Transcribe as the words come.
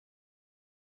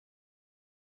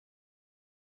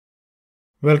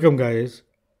Welcome guys.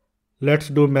 Let's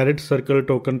do Merit Circle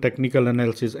token technical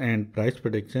analysis and price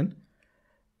prediction.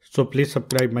 So please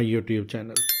subscribe my YouTube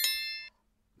channel.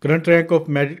 Current rank of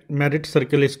Merit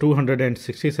Circle is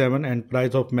 267 and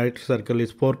price of Merit Circle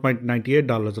is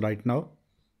 $4.98 right now.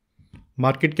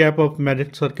 Market cap of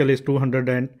Merit Circle is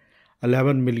 $211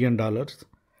 million.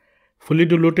 Fully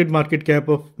diluted market cap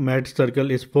of Merit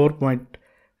Circle is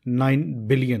 4.9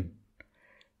 billion.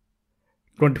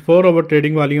 24-hour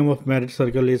trading volume of Merit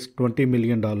Circle is $20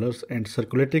 million and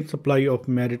circulating supply of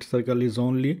Merit Circle is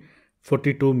only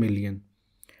 42 million.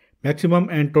 Maximum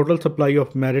and total supply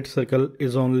of Merit Circle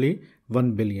is only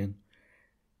 1 billion.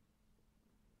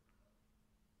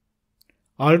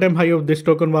 All-time high of this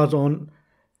token was on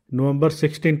November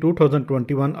 16,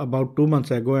 2021, about 2 months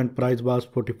ago, and price was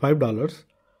 $45.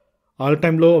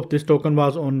 All-time low of this token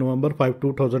was on November 5,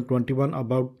 2021,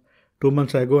 about 2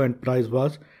 months ago, and price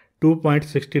was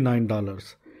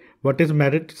 $2.69. What is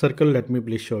Merit Circle? Let me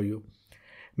please show you.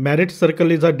 Merit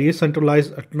Circle is a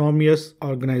decentralized autonomous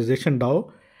organization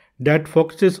DAO that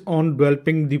focuses on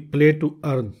developing the play to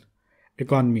earn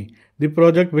economy. The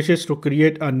project wishes to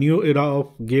create a new era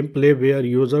of gameplay where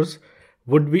users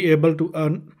would be able to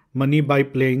earn money by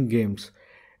playing games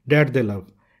that they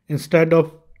love, instead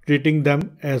of treating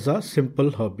them as a simple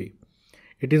hobby.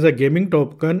 It is a gaming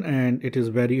token and it is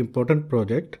a very important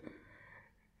project.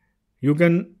 You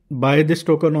can buy this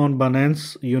token on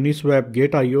Binance, Uniswap,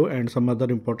 Gate.io and some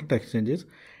other important exchanges.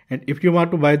 And if you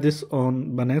want to buy this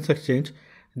on Binance Exchange,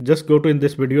 just go to in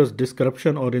this video's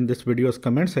description or in this video's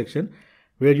comment section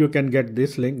where you can get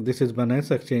this link. This is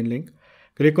Binance Exchange link.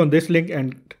 Click on this link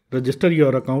and register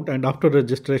your account, and after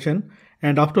registration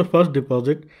and after first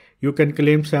deposit, you can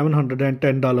claim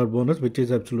 $710 bonus, which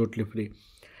is absolutely free.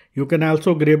 You can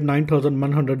also grab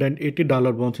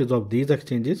 $9,180 bonuses of these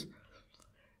exchanges.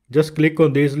 Just click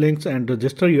on these links and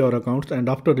register your accounts, and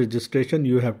after registration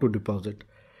you have to deposit.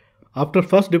 After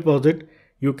first deposit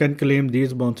you can claim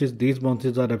these bonuses. These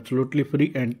bonuses are absolutely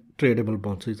free and tradable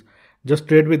bonuses. Just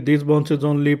trade with these bonuses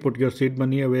only, put your seed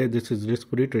money away. This is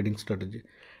risk-free trading strategy.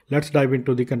 Let's dive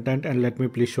into the content and let me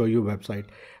please show you website.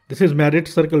 This is Merit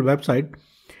Circle website.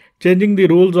 Changing the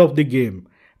rules of the game.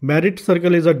 Merit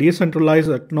Circle is a decentralized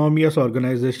autonomous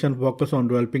organization focused on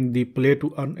developing the play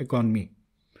to earn economy,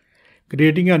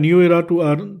 creating a new era to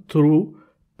earn through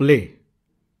play.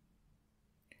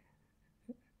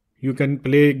 You can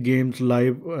play games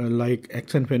live like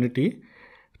X Infinity,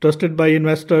 trusted by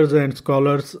investors and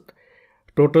scholars.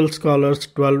 Total scholars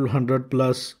 1200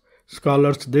 plus,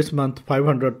 scholars this month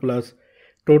 500 plus.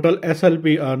 Total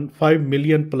SLP earn 5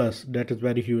 million plus. That is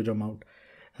very huge amount.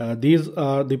 These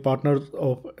are the partners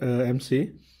of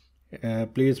MC.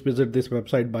 Please visit this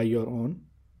website by your own.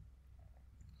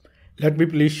 Let me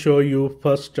please show you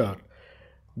first chart.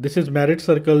 This is Merit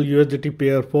Circle USDT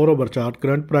pair 4-hour chart.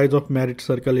 Current price of Merit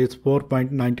Circle is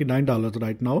 $4.99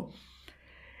 right now,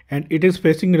 and it is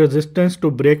facing resistance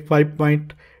to break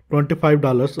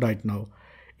 $5.25 right now.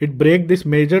 It breaks this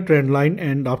major trend line,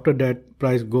 and after that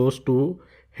price goes to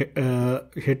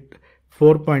hit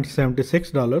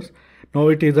 $4.76. Now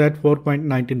it is at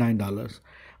 $4.99.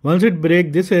 Once it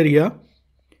breaks this area,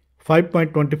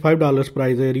 $5.25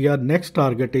 price area, next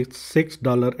target is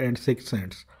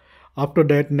 $6.06. After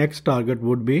that, next target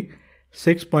would be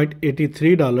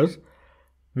 $6.83,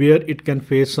 where it can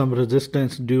face some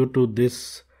resistance due to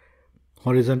this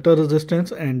horizontal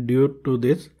resistance and due to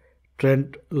this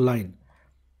trend line.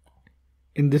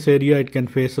 In this area it can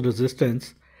face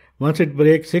resistance. Once it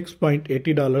breaks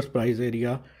 $6.80 price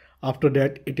area, after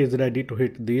that it is ready to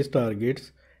hit these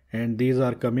targets, and these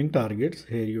are coming targets.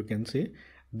 Here you can see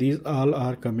these all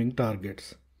are coming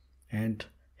targets, and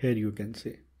here you can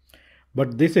see.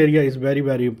 But this area is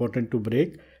very important to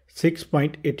break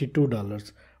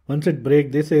 $6.82. Once it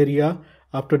breaks this area,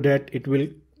 after that it will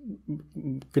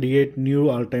create new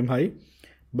all-time high.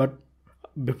 But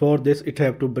before this it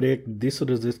have to break this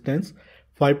resistance,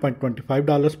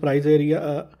 $5.25 price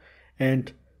area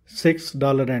and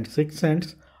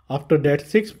 $6.06. After that,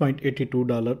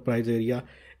 $6.82 price area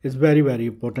is very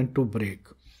important to break.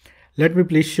 Let me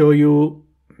please show you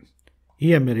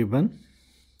EMA ribbon.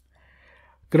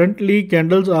 Currently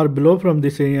candles are below from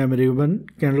this EMA ribbon.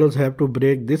 Candles have to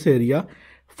break this area,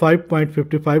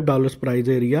 $5.55 price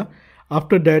area.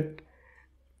 After that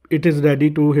it is ready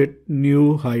to hit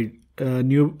new high,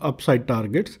 new upside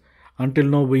targets. Until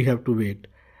now we have to wait.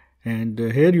 And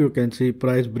here you can see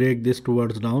price break this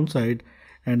towards downside,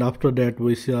 and after that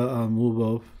we see a move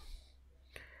of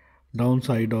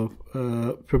downside of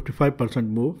 55%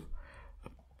 move,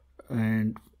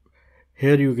 and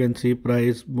here you can see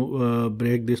price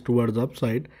break this towards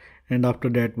upside, and after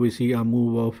that we see a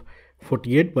move of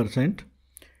 48%.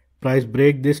 Price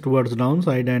break this towards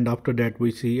downside, and after that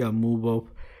we see a move of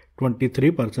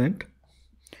 23%,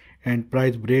 and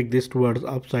price break this towards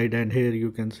upside, and here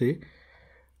you can see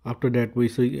after that we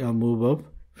see a move of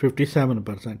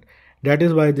 57%. That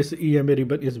is why this EMA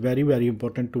ribbon is very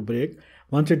important to break.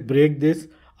 Once it break this,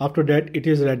 after that it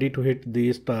is ready to hit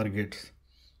these targets.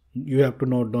 You have to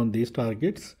note down these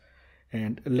targets,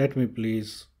 and let me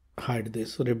please hide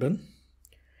this ribbon,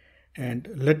 and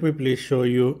let me please show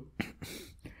you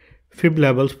fib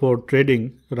levels for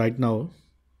trading right now.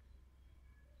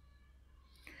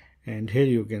 And here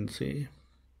you can see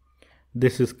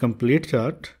this is complete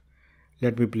chart.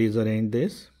 Let me please arrange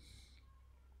this,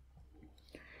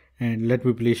 and let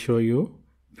me please show you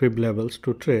fib levels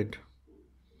to trade.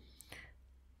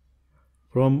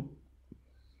 From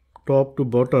top to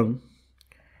bottom,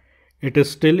 it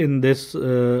is still in this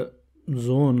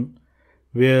zone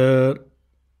where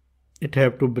it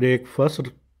have to break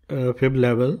first fib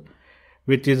level,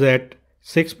 which is at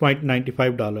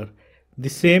 $6.95. The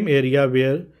same area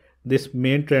where this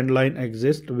main trend line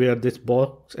exists, where this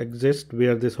box exists,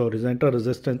 where this horizontal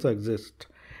resistance exists.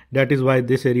 That is why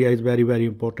this area is very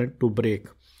important to break.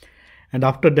 And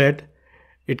after that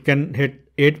it can hit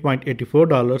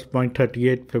 $8.84,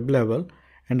 0.38 fib level,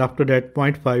 and after that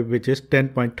 0.5, which is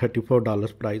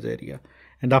 $10.34 price area,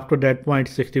 and after that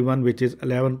 0.61, which is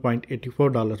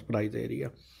 $11.84 price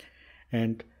area,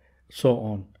 and so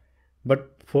on.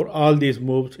 But for all these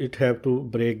moves it have to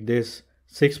break this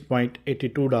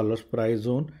 $6.82 price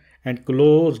zone and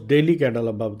close daily candle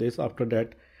above this. After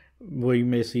that we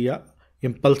may see a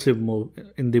impulsive move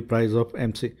in the price of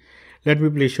MC. Let me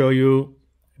please show you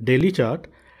daily chart.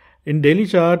 In daily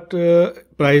chart,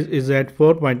 price is at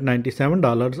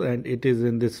 $4.97, and it is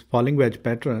in this falling wedge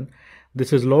pattern.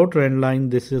 This is low trend line,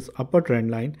 this is upper trend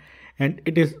line, and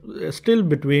it is still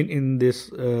between in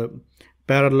this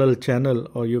parallel channel,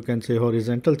 or you can say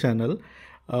horizontal channel,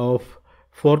 of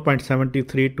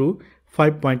 $4.73 to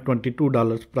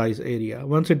 $5.22 price area.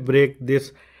 Once it breaks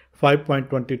this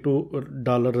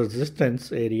 $5.22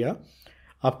 resistance area,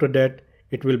 after that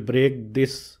it will break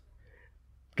this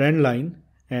trend line,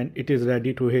 and it is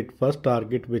ready to hit first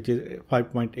target, which is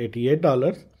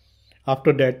 $5.88.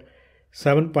 After that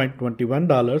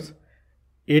 $7.21,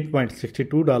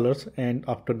 $8.62, and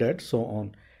after that so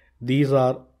on. These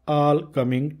are all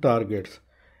coming targets.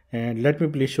 And let me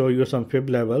please show you some fib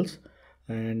levels,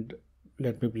 and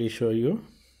let me please show you.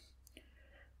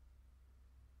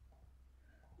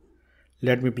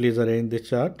 Let me please arrange this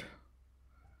chart.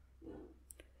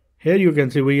 Here you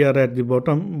can see we are at the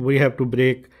bottom. We have to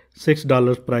break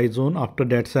 $6 price zone. After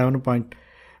that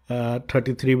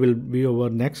 7.33 will be our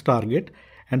next target,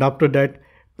 and after that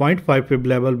 0.5 fib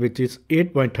level, which is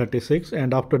 8.36,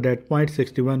 and after that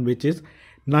 0.61, which is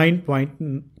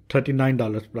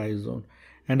 $9.39 price zone,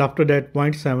 and after that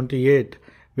 0.78,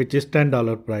 which is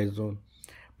 $10 price zone.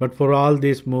 But for all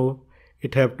this move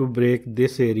it have to break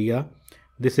this area.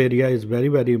 This area is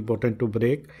very important to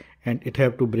break, and it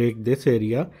have to break this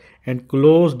area and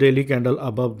close daily candle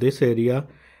above this area.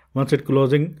 Once it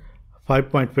closing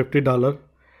 $5.50,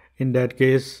 in that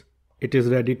case it is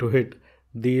ready to hit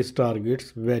these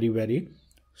targets very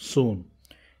soon,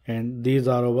 and these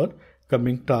are our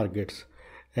coming targets.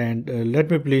 And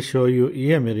let me please show you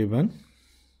EMA ribbon.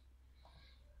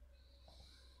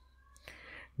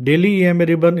 Daily EMA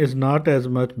ribbon is not as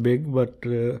much big, but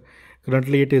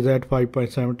currently it is at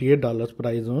 $5.78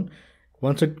 price zone.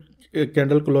 Once a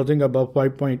candle closing above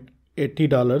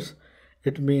 $5.80,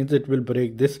 it means it will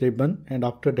break this ribbon, and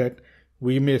after that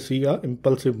we may see a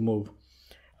impulsive move.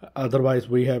 Otherwise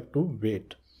we have to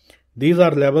wait. These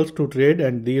are levels to trade,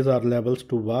 and these are levels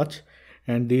to watch,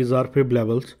 and these are fib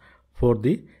levels for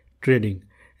the trading.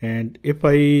 And if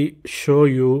I show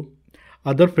you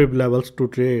other fib levels to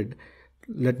trade,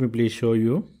 let me please show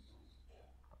you.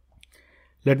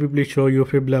 Let me please show you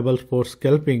fib levels for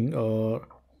scalping, or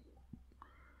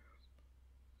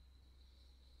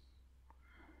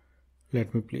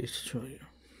let me please show you.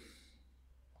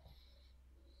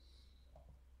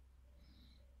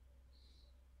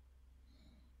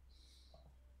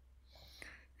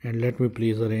 And let me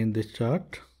please arrange this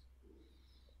chart.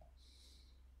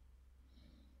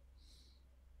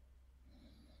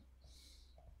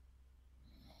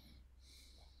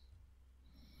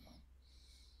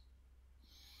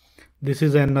 This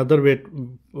is another way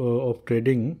of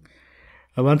trading.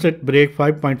 Once it break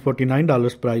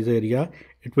 $5.49 price area,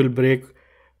 it will break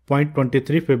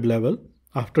 0.23 fib level.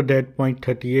 After that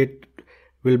 0.38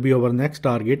 will be our next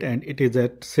target, and it is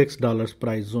at $6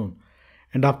 price zone.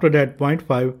 And after that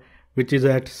 0.5, which is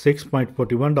at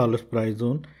 $6.41 price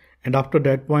zone, and after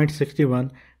that 0.61,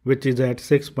 which is at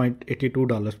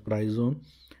 $6.82 price zone,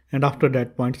 and after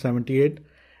that 0.78,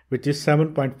 which is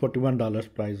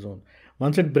 $7.41 price zone.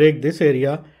 Once it break this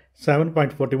area,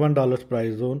 $7.41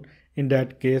 price zone, in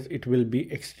that case it will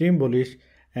be extreme bullish,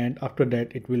 and after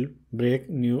that it will break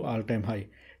new all-time high.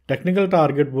 Technical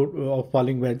target of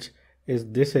falling wedge is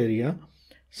this area,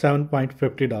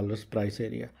 $7.50 price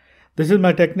area. This is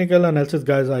my technical analysis,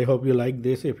 guys. I hope you like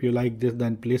this. If you like this,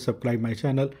 then please subscribe my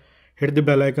channel, hit the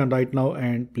bell icon right now,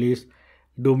 and please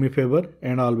do me a favor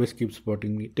and always keep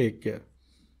supporting me. Take care.